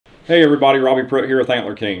Hey everybody, Robbie Pruitt here with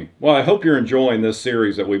Antler King. Well, I hope you're enjoying this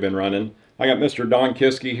series that we've been running. I got Mr. Don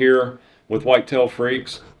Kiske here with Whitetail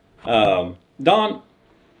Freaks. Don,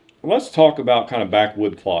 let's talk about kind of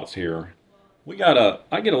backwood plots here.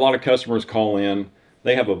 I get a lot of customers call in.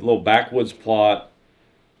 They have a little backwoods plot,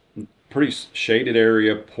 pretty shaded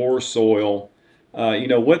area, poor soil.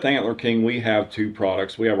 With Antler King, we have two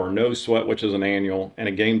products. We have our No Sweat, which is an annual, and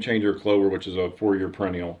a Game Changer Clover, which is a 4-year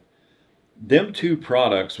perennial. Them two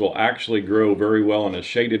products will actually grow very well in a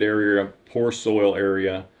shaded area, poor soil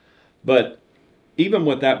area. But even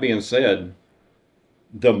with that being said,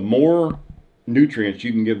 the more nutrients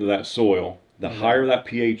you can give to that soil, the higher that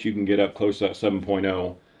pH you can get up close to that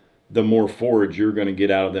 7.0, the more forage you're going to get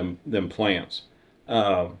out of them plants.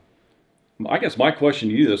 I guess my question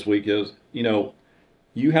to you this week is,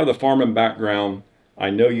 you have the farming background. I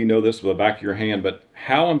know you know this with the back of your hand, but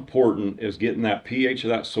how important is getting that pH of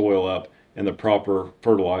that soil up and the proper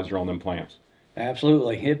fertilizer on them plants?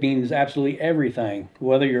 Absolutely. It means absolutely everything.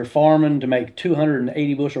 Whether you're farming to make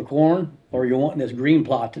 280 bushel corn or you're wanting this green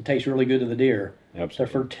plot to taste really good to the deer. Absolutely.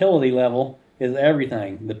 The fertility level is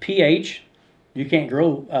everything. The pH, you can't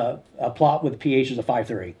grow a plot with pH as a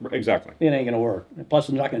 5.3. Exactly. It ain't going to work. Plus,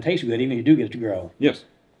 it's not going to taste good even if you do get it to grow. Yes.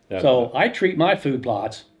 So I treat my food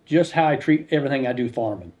plots just how I treat everything I do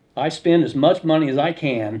farming. I spend as much money as I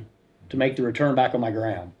can to make the return back on my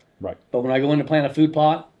ground. Right. But when I go in to plant a food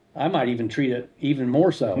plot, I might even treat it even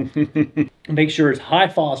more so. Make sure it's high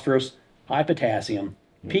phosphorus, high potassium,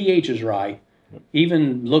 pH is right.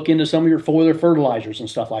 Even look into some of your foliar fertilizers and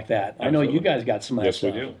stuff like that. Absolutely. I know you guys got some of that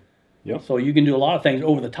stuff. Yes, we do. Yep. So you can do a lot of things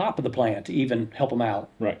over the top of the plant to even help them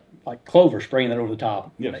out. Right. Like clover, spraying that over the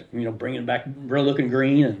top. Yes. Bringing it back real looking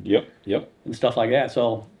green and stuff like that.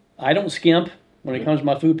 So I don't skimp when it comes to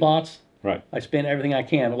my food plots. Right. I spend everything I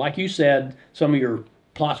can. But like you said, some of your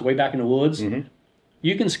plots way back in the woods,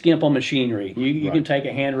 you can skimp on machinery. You can take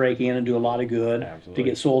a hand rake in and do a lot of good to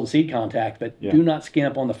get soil to seed contact, but do not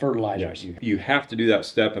skimp on the fertilizers. Yeah, you have to do that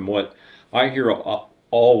step. And what I hear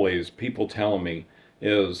always people telling me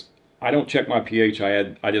is, I don't check my pH,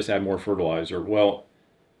 I just add more fertilizer. Well,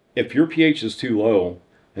 if your pH is too low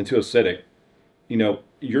and too acidic,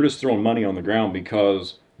 you're just throwing money on the ground,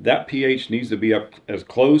 because that pH needs to be up as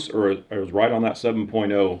close or as right on that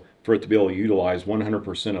 7.0 for it to be able to utilize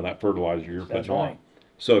 100% of that fertilizer you're putting on.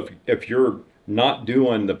 So if you're not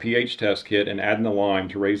doing the pH test kit and adding the lime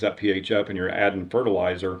to raise that pH up, and you're adding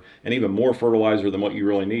fertilizer and even more fertilizer than what you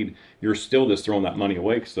really need, you're still just throwing that money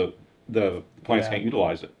away because the plants can't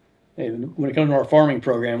utilize it. When it comes to our farming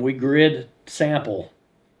program, we grid sample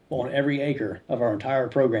on every acre of our entire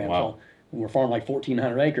program. Wow. So we're farming like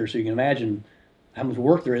 1,400 acres, so you can imagine how much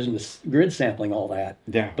work there is in this grid sampling all that.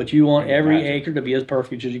 Yeah. But you want every acre to be as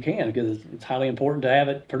perfect as you can, because it's highly important to have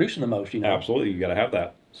it producing the most. Absolutely, you got to have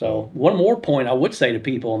that. So one more point I would say to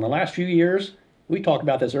people: in the last few years, we talked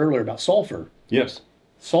about this earlier about sulfur. Yes.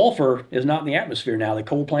 Sulfur is not in the atmosphere now. The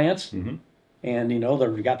coal plants, and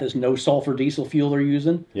they've got this no sulfur diesel fuel they're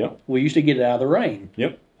using. Yep. We used to get it out of the rain.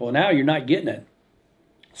 Yep. Well, now you're not getting it.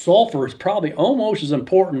 Sulfur is probably almost as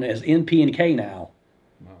important as NP and K now.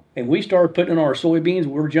 And we started putting in our soybeans.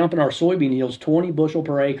 We're jumping our soybean yields 20 bushel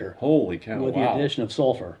per acre. Holy cow! With the addition of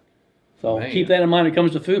sulfur. So Man. keep that in mind when it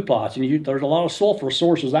comes to food plots. And there's a lot of sulfur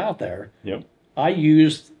sources out there. Yep. I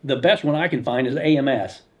use the best one I can find is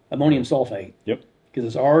AMS, ammonium sulfate. Yep. Because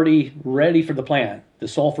it's already ready for the plant. The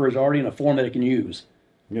sulfur is already in a form that it can use.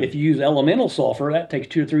 Yep. If you use elemental sulfur, that takes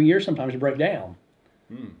 2 or 3 years sometimes to break down.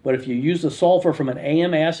 But if you use the sulfur from an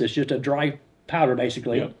AMS, it's just a dry powder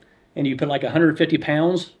basically, and you put like 150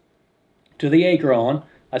 pounds to the acre on.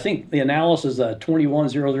 I think the analysis is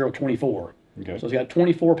 210024. Okay. So it's got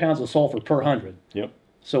 24 pounds of sulfur per 100. Yep.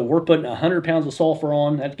 So we're putting 100 pounds of sulfur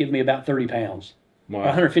on. That gives me about 30 pounds. Wow.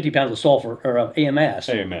 150 pounds of sulfur, or of AMS.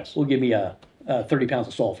 AMS. Will give me 30 pounds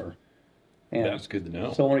of sulfur. And that's good to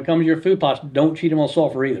know. So when it comes to your food plots, don't cheat them on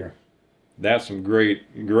sulfur either. That's some great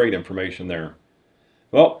information there.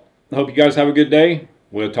 Well, I hope you guys have a good day.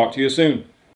 We'll talk to you soon.